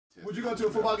Would you go to a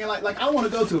football game? Like I want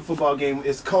to go to a football game.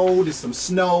 It's cold. It's some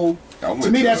snow. To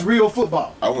me, that's real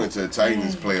football. I went to a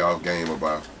Titans playoff game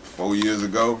about 4 years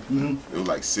ago. It was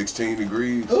like 16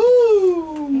 degrees.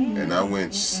 Ooh. And I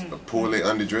went poorly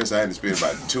underdressed. I had to spend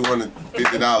about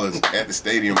 $250 at the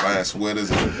stadium buying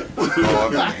sweaters and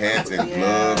scarves and hats and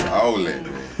gloves, all that,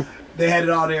 man. They had it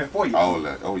all there for you. All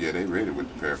that. Oh yeah, they ready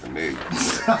with the paraphernalia.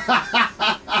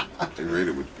 They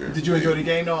ready with the paraphernalia. Did you enjoy the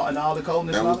game though, and all the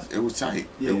coldness? It was tight.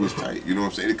 Yeah. It was tight. You know what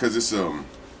I'm saying? Because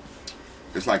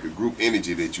it's like a group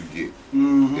energy that you get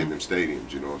in them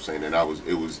stadiums. You know what I'm saying? And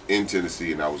it was in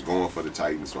Tennessee, and I was going for the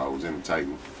Titans, so I was in the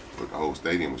Titans. But the whole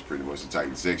stadium was pretty much the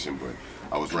Titan section. But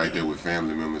I was right there with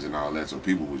family members and all that, so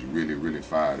people was really, really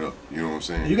fired up. You know what I'm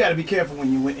saying? You got to be careful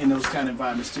when you went in those kind of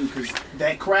environments too, because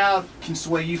that crowd can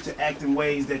sway you to act in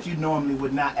ways that you normally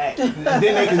would not act. And then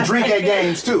they can drink at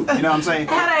games too. You know what I'm saying?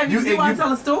 You want to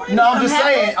tell a story? No, I'm just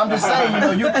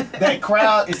saying. You know, that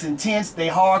crowd is intense. They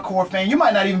hardcore fan. You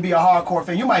might not even be a hardcore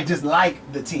fan. You might just like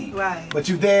the team. Right. But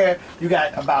you there. You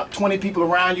got about 20 people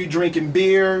around you drinking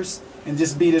beers, and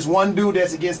just be this one dude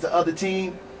that's against the other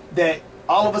team that.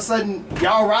 All of a sudden,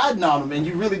 y'all riding on them, and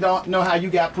you really don't know how you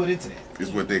got put into that.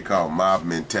 It's what they call mob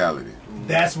mentality.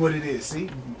 That's what it is. See,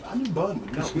 I knew Bun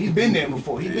would know. He's been there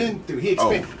before. He's been through.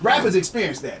 Rappers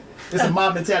experience that. It's a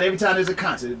mob mentality. Every time there's a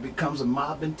concert, it becomes a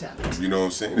mob mentality. You know what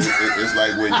I'm saying? It's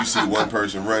like when you see one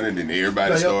person running, then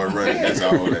everybody start running. That's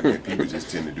all that, man. People just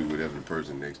tend to do whatever the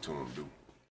person next to them do.